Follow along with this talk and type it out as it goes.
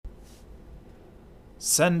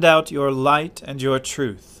Send out your light and your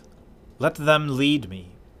truth. Let them lead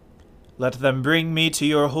me. Let them bring me to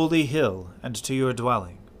your holy hill and to your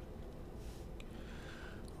dwelling.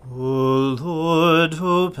 O Lord,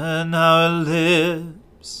 open our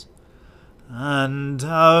lips, and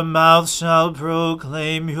our mouth shall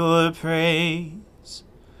proclaim your praise.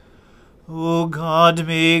 O God,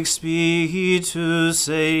 make speed to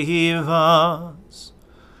save us.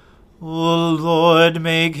 O Lord,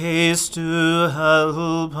 make haste to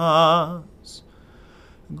help us.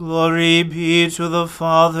 Glory be to the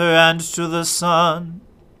Father, and to the Son,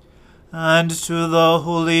 and to the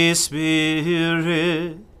Holy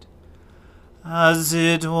Spirit, as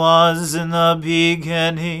it was in the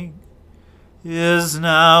beginning, is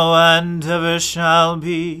now, and ever shall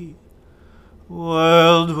be,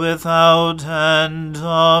 world without end.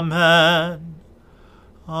 Amen.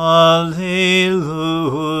 Alleluia.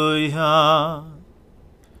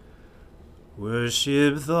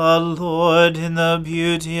 Worship the Lord in the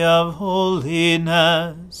beauty of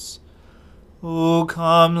holiness. O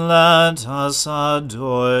come, let us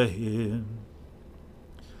adore him.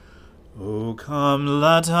 O come,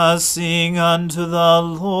 let us sing unto the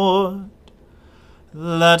Lord.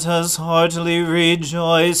 Let us heartily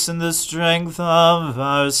rejoice in the strength of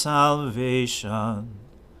our salvation.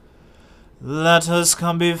 Let us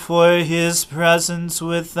come before his presence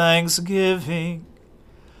with thanksgiving,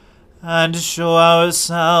 and show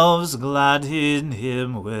ourselves glad in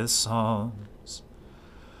him with songs.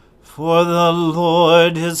 For the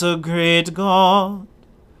Lord is a great God,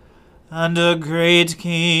 and a great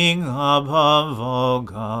King above all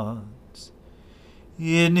gods.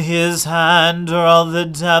 In his hand are all the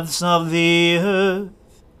depths of the earth,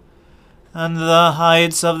 and the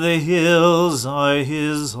heights of the hills are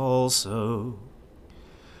his also.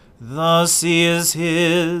 The sea is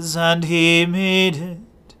his, and he made it,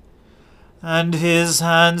 and his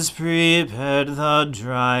hands prepared the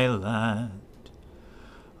dry land.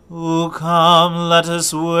 O come, let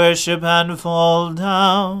us worship and fall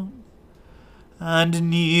down, and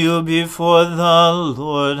kneel before the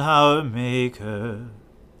Lord our Maker.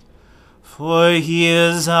 For he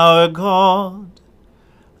is our God,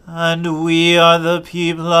 and we are the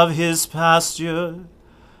people of his pasture,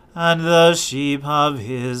 and the sheep of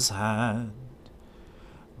his hand.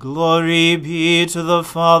 Glory be to the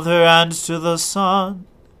Father, and to the Son,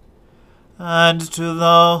 and to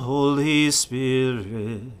the Holy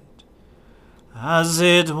Spirit, as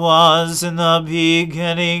it was in the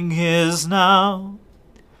beginning, is now,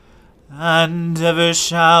 and ever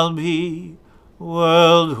shall be,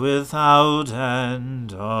 world without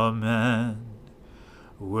end. Amen.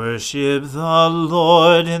 Worship the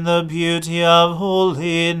Lord in the beauty of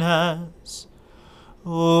holiness.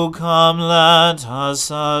 O come, let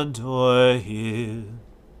us adore him.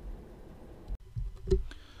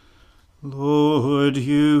 Lord,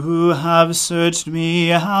 you have searched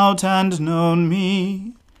me out and known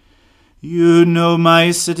me. You know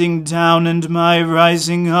my sitting down and my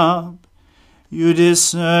rising up. You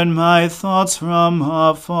discern my thoughts from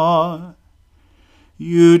afar.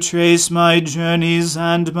 You trace my journeys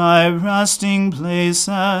and my resting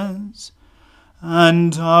places,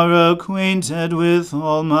 and are acquainted with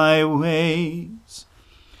all my ways.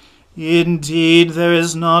 Indeed, there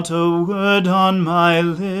is not a word on my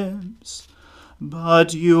lips,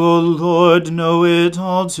 but you, O Lord, know it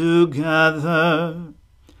altogether.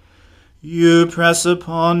 You press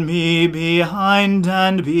upon me behind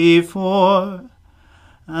and before,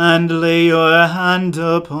 and lay your hand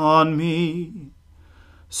upon me.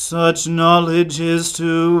 Such knowledge is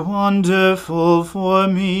too wonderful for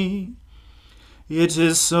me. It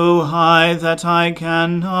is so high that I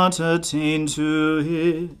cannot attain to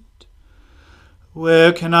it.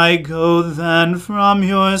 Where can I go then from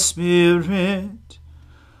your Spirit?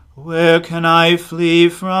 Where can I flee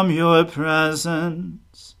from your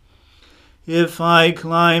presence? If I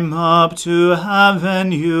climb up to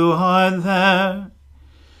heaven, you are there.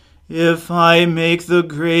 If I make the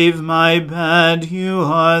grave my bed, you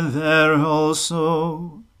are there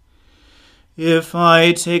also. If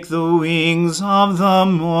I take the wings of the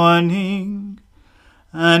morning,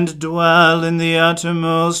 and dwell in the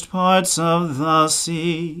uttermost parts of the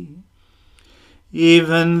sea,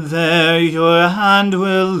 even there your hand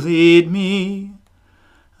will lead me,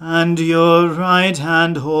 and your right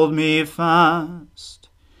hand hold me fast.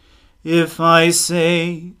 If I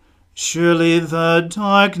say, surely the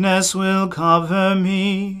darkness will cover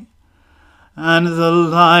me, and the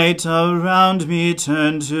light around me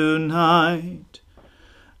turn to night.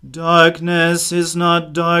 Darkness is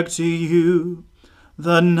not dark to you.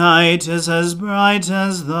 The night is as bright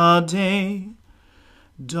as the day.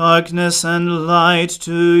 Darkness and light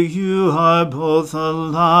to you are both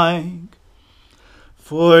alike.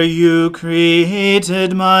 For you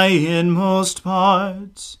created my inmost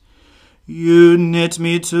parts. You knit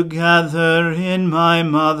me together in my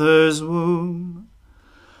mother's womb.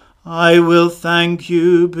 I will thank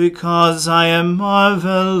you because I am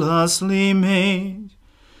marvelously made.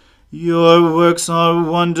 Your works are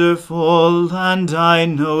wonderful, and I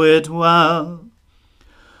know it well.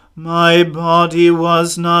 My body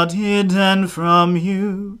was not hidden from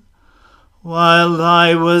you, while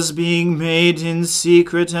I was being made in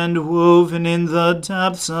secret and woven in the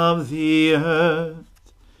depths of the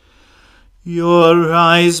earth. Your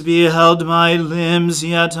eyes beheld my limbs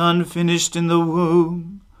yet unfinished in the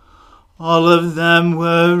womb. All of them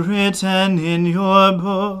were written in your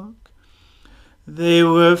book. They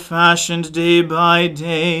were fashioned day by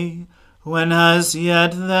day, when as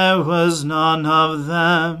yet there was none of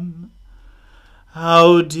them.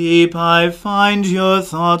 How deep I find your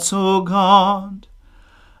thoughts, O God!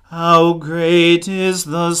 How great is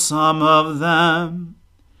the sum of them!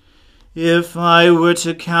 If I were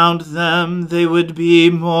to count them, they would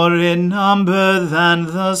be more in number than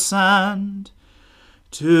the sand.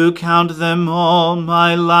 To count them all,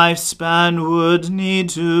 my lifespan would need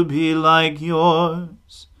to be like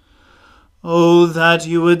yours. Oh, that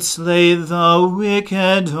you would slay the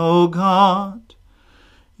wicked, O God!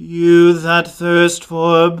 You that thirst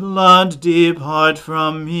for blood, depart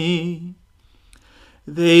from me.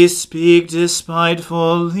 They speak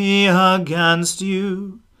despitefully against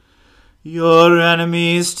you. Your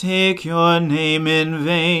enemies take your name in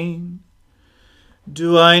vain.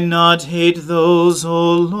 Do I not hate those,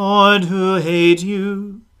 O Lord, who hate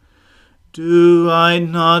you? Do I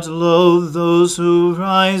not loathe those who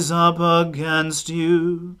rise up against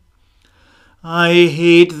you? I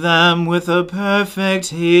hate them with a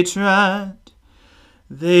perfect hatred.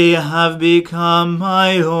 They have become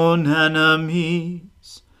my own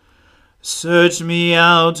enemies. Search me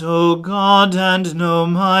out, O God, and know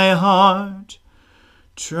my heart.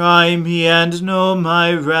 Try me and know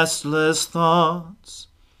my restless thoughts.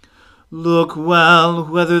 Look well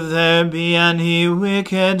whether there be any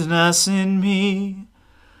wickedness in me,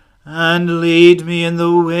 and lead me in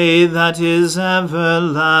the way that is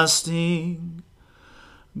everlasting.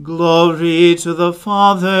 Glory to the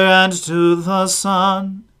Father, and to the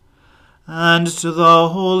Son, and to the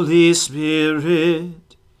Holy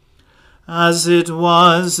Spirit, as it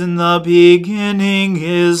was in the beginning,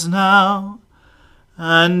 is now,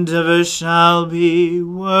 and ever shall be,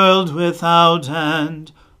 world without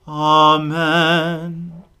end.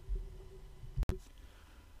 Amen.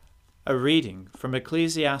 A reading from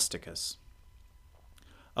Ecclesiasticus.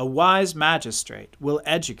 A wise magistrate will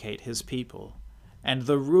educate his people, and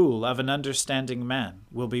the rule of an understanding man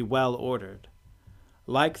will be well ordered.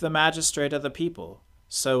 Like the magistrate of the people,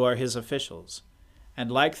 so are his officials,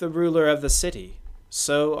 and like the ruler of the city,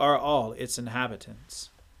 so are all its inhabitants.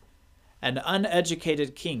 An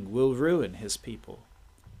uneducated king will ruin his people,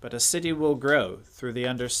 but a city will grow through the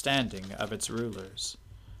understanding of its rulers.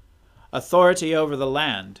 Authority over the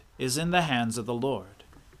land is in the hands of the Lord,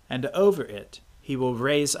 and over it he will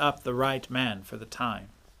raise up the right man for the time.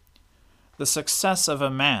 The success of a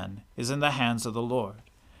man is in the hands of the Lord,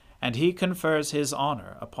 and he confers his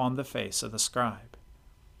honor upon the face of the scribe.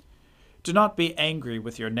 Do not be angry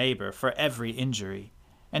with your neighbor for every injury,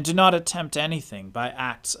 and do not attempt anything by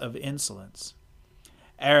acts of insolence.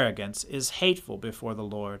 Arrogance is hateful before the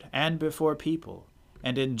Lord and before people,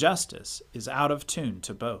 and injustice is out of tune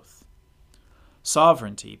to both.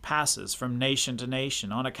 Sovereignty passes from nation to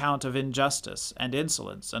nation on account of injustice and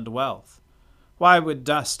insolence and wealth. Why would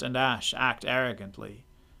dust and ash act arrogantly?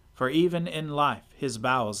 For even in life his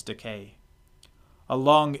bowels decay. A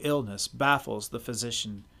long illness baffles the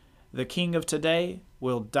physician. The king of today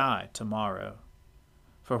will die tomorrow.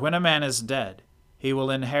 For when a man is dead, he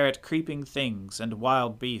will inherit creeping things and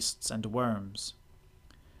wild beasts and worms.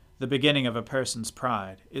 The beginning of a person's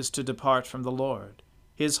pride is to depart from the Lord.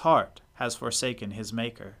 His heart has forsaken his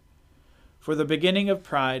Maker. For the beginning of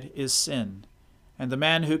pride is sin, and the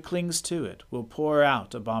man who clings to it will pour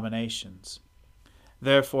out abominations.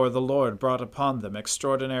 Therefore the Lord brought upon them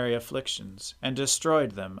extraordinary afflictions, and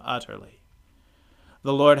destroyed them utterly.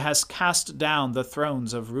 The Lord has cast down the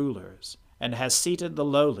thrones of rulers, and has seated the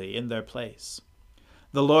lowly in their place.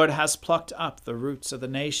 The Lord has plucked up the roots of the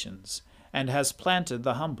nations, and has planted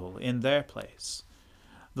the humble in their place.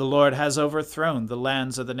 The Lord has overthrown the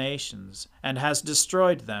lands of the nations, and has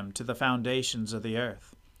destroyed them to the foundations of the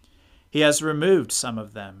earth. He has removed some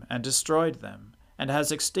of them, and destroyed them, and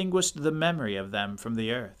has extinguished the memory of them from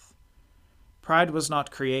the earth. Pride was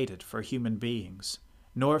not created for human beings,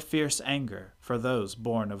 nor fierce anger for those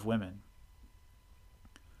born of women.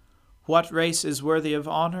 What race is worthy of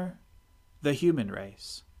honor? The human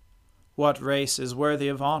race. What race is worthy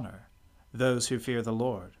of honor? Those who fear the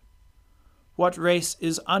Lord. What race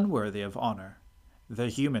is unworthy of honor? The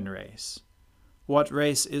human race. What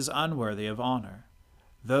race is unworthy of honor?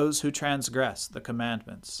 Those who transgress the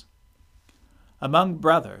commandments. Among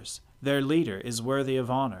brothers, their leader is worthy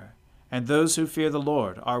of honor, and those who fear the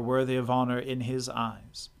Lord are worthy of honor in his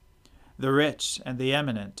eyes. The rich and the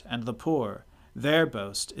eminent and the poor, their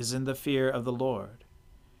boast is in the fear of the Lord.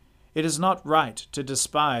 It is not right to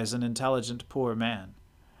despise an intelligent poor man,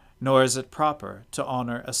 nor is it proper to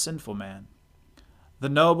honor a sinful man. The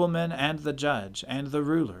nobleman and the judge and the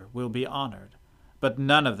ruler will be honored, but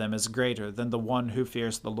none of them is greater than the one who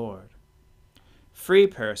fears the Lord. Free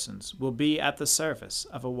persons will be at the service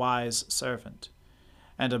of a wise servant,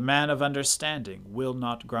 and a man of understanding will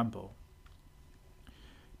not grumble.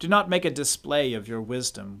 Do not make a display of your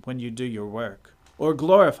wisdom when you do your work, or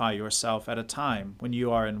glorify yourself at a time when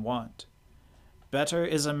you are in want. Better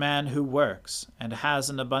is a man who works and has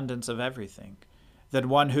an abundance of everything, than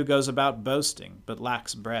one who goes about boasting but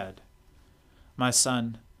lacks bread. My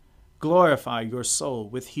son, glorify your soul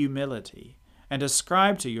with humility, and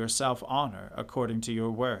ascribe to yourself honor according to your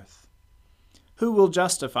worth. Who will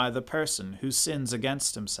justify the person who sins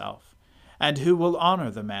against himself, and who will honor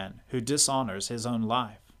the man who dishonors his own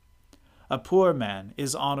life? A poor man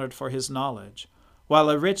is honored for his knowledge, while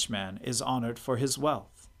a rich man is honored for his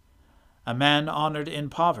wealth. A man honored in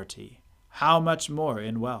poverty, how much more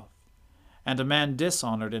in wealth? And a man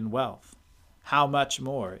dishonored in wealth, how much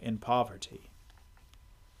more in poverty?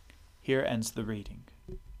 Here ends the reading.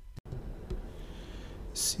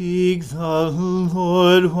 Seek the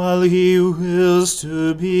Lord while he wills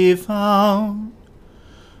to be found.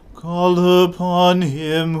 Call upon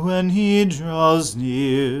him when he draws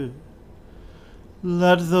near.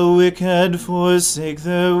 Let the wicked forsake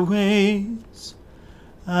their ways,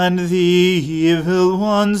 and the evil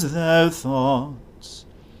ones their thoughts.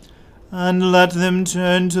 And let them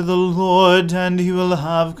turn to the Lord, and he will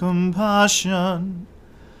have compassion,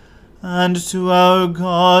 and to our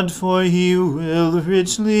God, for he will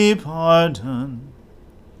richly pardon.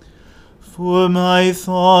 For my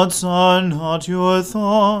thoughts are not your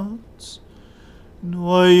thoughts,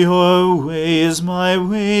 nor your ways my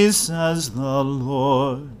ways, says the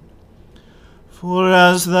Lord. For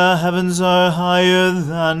as the heavens are higher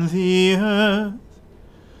than the earth,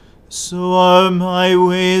 so are my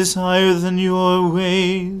ways higher than your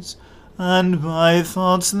ways, and my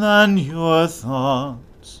thoughts than your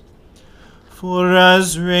thoughts. For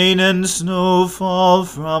as rain and snow fall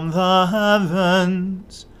from the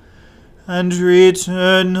heavens, and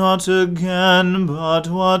return not again, but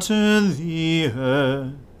water the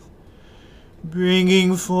earth,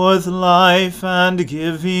 bringing forth life and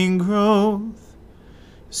giving growth,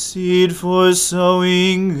 seed for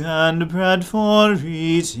sowing and bread for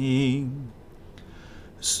eating,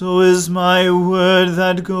 so is my word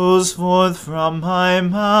that goes forth from my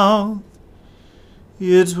mouth.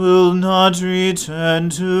 It will not return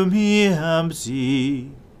to me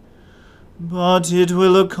empty, but it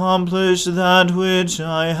will accomplish that which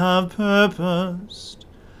I have purposed,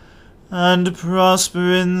 and prosper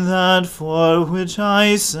in that for which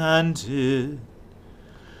I sent it.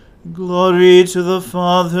 Glory to the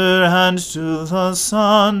Father, and to the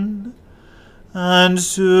Son, and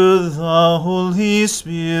to the Holy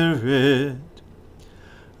Spirit,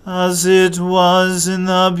 as it was in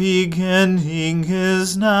the beginning,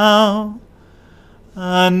 is now,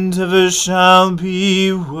 and ever shall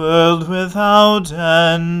be, world without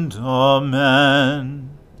end.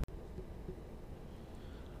 Amen.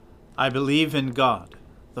 I believe in God,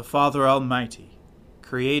 the Father Almighty,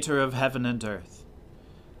 creator of heaven and earth.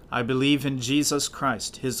 I believe in Jesus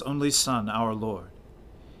Christ, his only Son, our Lord.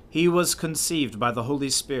 He was conceived by the Holy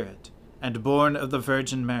Spirit, and born of the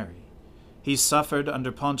Virgin Mary. He suffered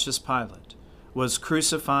under Pontius Pilate, was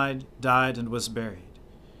crucified, died, and was buried.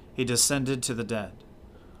 He descended to the dead.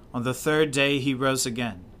 On the third day he rose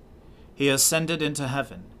again. He ascended into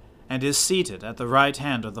heaven, and is seated at the right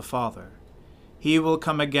hand of the Father. He will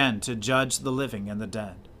come again to judge the living and the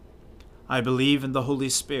dead. I believe in the Holy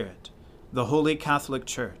Spirit, the Holy Catholic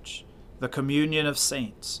Church, the communion of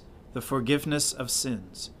saints, the forgiveness of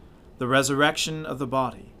sins, the resurrection of the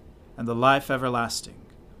body, and the life everlasting.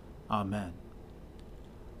 Amen.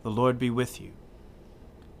 The Lord be with you.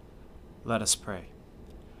 Let us pray.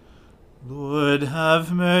 Lord,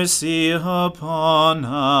 have mercy upon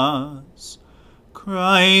us.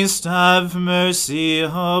 Christ, have mercy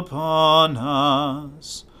upon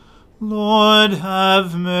us. Lord,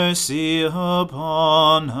 have mercy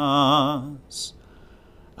upon us.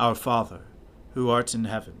 Our Father, who art in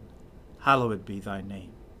heaven, hallowed be thy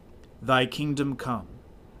name. Thy kingdom come,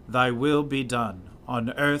 thy will be done, on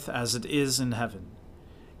earth as it is in heaven.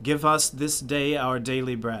 Give us this day our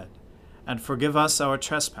daily bread, and forgive us our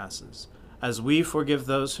trespasses, as we forgive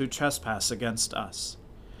those who trespass against us.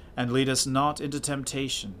 And lead us not into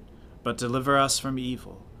temptation, but deliver us from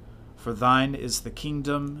evil. For thine is the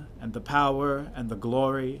kingdom, and the power, and the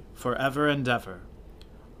glory, forever and ever.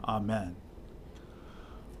 Amen.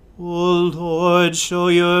 O Lord, show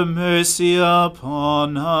your mercy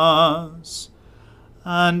upon us,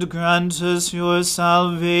 and grant us your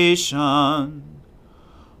salvation.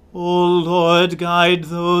 O Lord, guide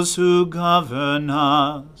those who govern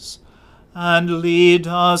us, and lead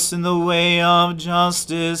us in the way of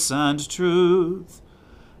justice and truth.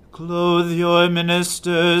 Clothe your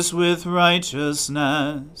ministers with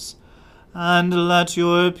righteousness, and let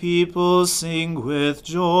your people sing with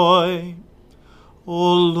joy.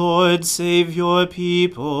 O Lord, save your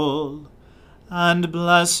people, and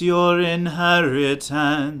bless your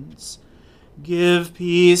inheritance. Give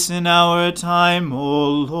peace in our time, O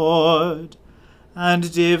Lord,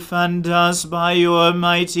 and defend us by your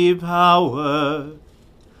mighty power.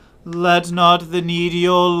 Let not the needy,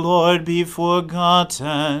 O Lord, be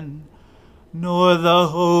forgotten, nor the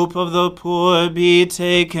hope of the poor be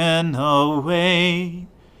taken away.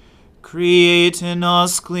 Create in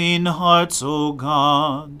us clean hearts, O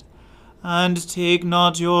God, and take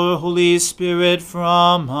not your Holy Spirit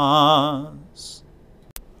from us.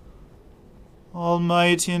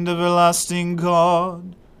 Almighty and everlasting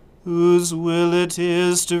God, whose will it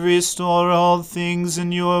is to restore all things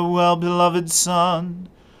in your well-beloved Son,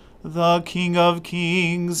 the King of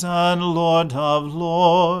kings and Lord of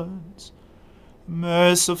lords,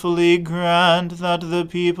 mercifully grant that the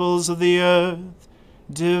peoples of the earth,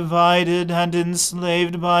 divided and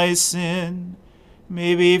enslaved by sin,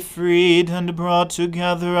 may be freed and brought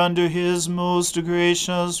together under his most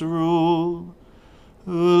gracious rule,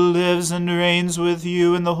 who lives and reigns with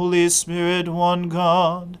you in the Holy Spirit, one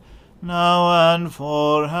God, now and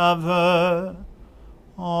forever.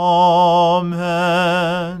 Amen.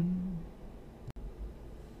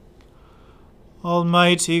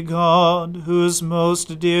 Almighty God, whose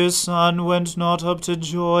most dear Son went not up to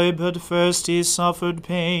joy, but first he suffered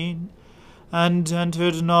pain, and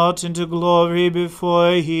entered not into glory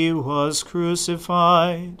before he was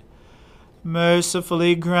crucified,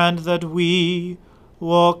 mercifully grant that we,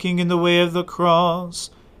 walking in the way of the cross,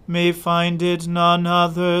 may find it none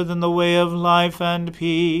other than the way of life and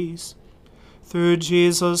peace. Through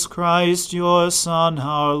Jesus Christ, your Son,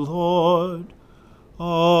 our Lord.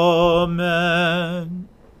 Amen.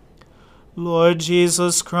 Lord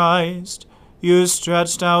Jesus Christ, you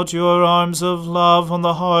stretched out your arms of love on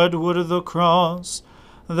the hard wood of the cross,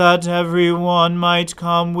 that every one might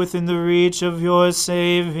come within the reach of your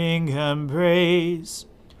saving embrace.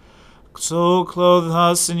 So clothe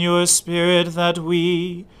us in your Spirit, that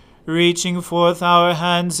we, reaching forth our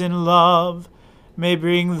hands in love, may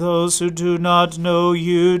bring those who do not know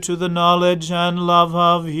you to the knowledge and love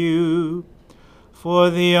of you, for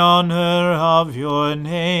the honor of your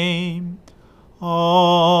name.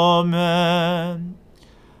 Amen.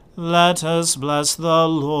 Let us bless the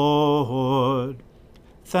Lord.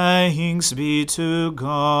 Thanks be to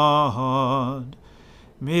God.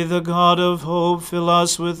 May the God of hope fill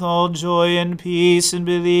us with all joy and peace in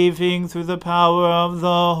believing through the power of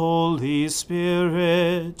the Holy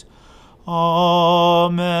Spirit.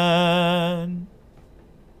 Amen.